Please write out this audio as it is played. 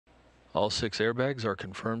All 6 airbags are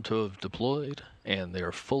confirmed to have deployed, and they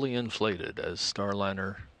are fully inflated as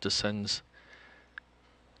Starliner descends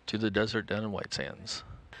to the desert down in White Sands.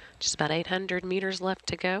 Just about 800 meters left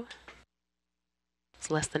to go.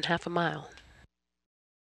 It's less than half a mile.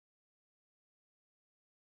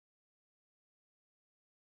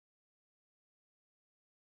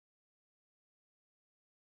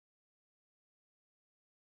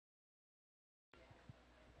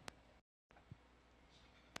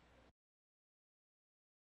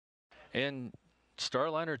 And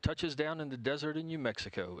Starliner touches down in the desert in New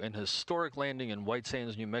Mexico. An historic landing in White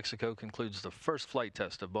Sands, New Mexico concludes the first flight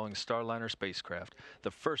test of Boeing Starliner spacecraft.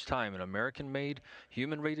 The first time an American-made,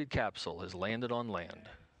 human-rated capsule has landed on land.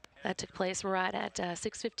 That took place right at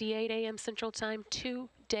 6:58 a.m. Central Time, 2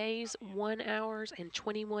 days, 1 hours, and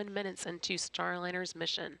 21 minutes into Starliner's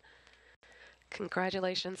mission.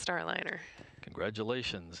 Congratulations, Starliner.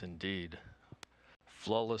 Congratulations, indeed.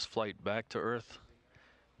 Flawless flight back to Earth.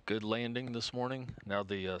 Good landing this morning. Now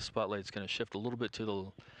the spotlight's going to shift a little bit to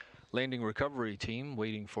the landing recovery team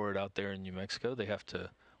waiting for it out there in New Mexico. They have to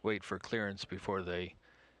wait for clearance before they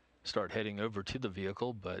start heading over to the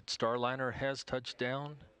vehicle, but Starliner has touched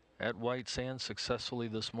down at White Sands successfully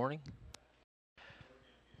this morning.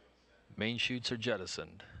 Main chutes are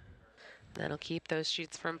jettisoned. That'll keep those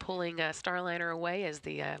chutes from pulling Starliner away as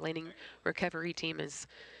the landing recovery team is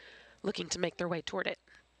looking to make their way toward it.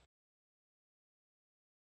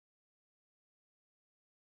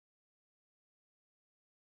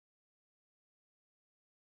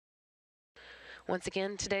 Once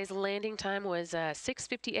again, today's landing time was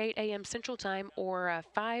 6:58 a.m. Central Time or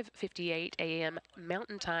 5:58 a.m.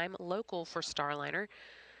 Mountain Time local for Starliner.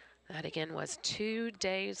 That again was 2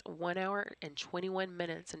 days, 1 hour, and 21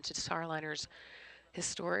 minutes into Starliner's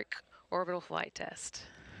historic orbital flight test.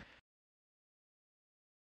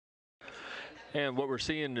 And what we're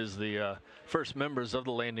seeing is the first members of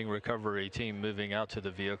the landing recovery team moving out to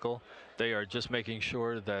the vehicle. They are just making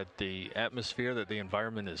sure that the atmosphere, that the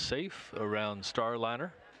environment is safe around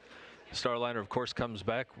Starliner. Starliner, of course, comes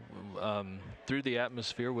back through the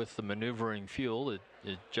atmosphere with the maneuvering fuel. It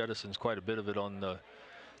jettisons quite a bit of it on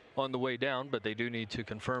the way down, but they do need to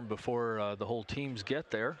confirm before the whole teams get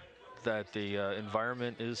there that the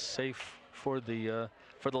environment is safe for the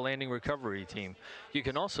landing recovery team. You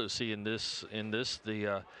can also see in this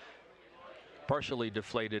the partially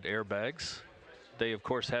deflated airbags. They of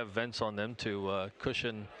course have vents on them to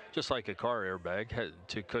cushion, just like a car airbag,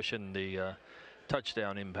 to cushion the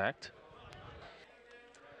touchdown impact.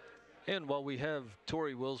 And while we have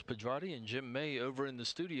Tori Wills-Pedrati and Jim May over in the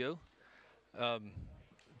studio,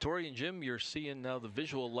 Tori and Jim, you're seeing now the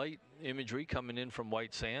visual light imagery coming in from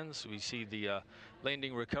White Sands. We see the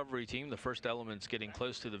landing recovery team, the first elements getting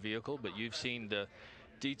close to the vehicle, but you've seen the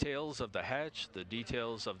details of the hatch, the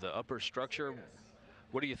details of the upper structure.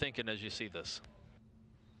 What are you thinking as you see this?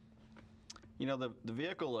 You know, the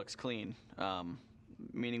vehicle looks clean,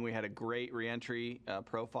 meaning we had a great reentry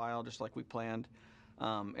profile, just like we planned.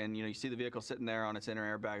 And, you know, you see the vehicle sitting there on its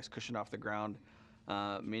inner airbags cushioned off the ground.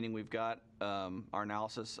 Meaning we've got our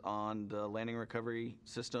analysis on the landing recovery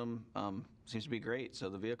system seems to be great. So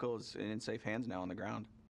the vehicle is in safe hands now on the ground.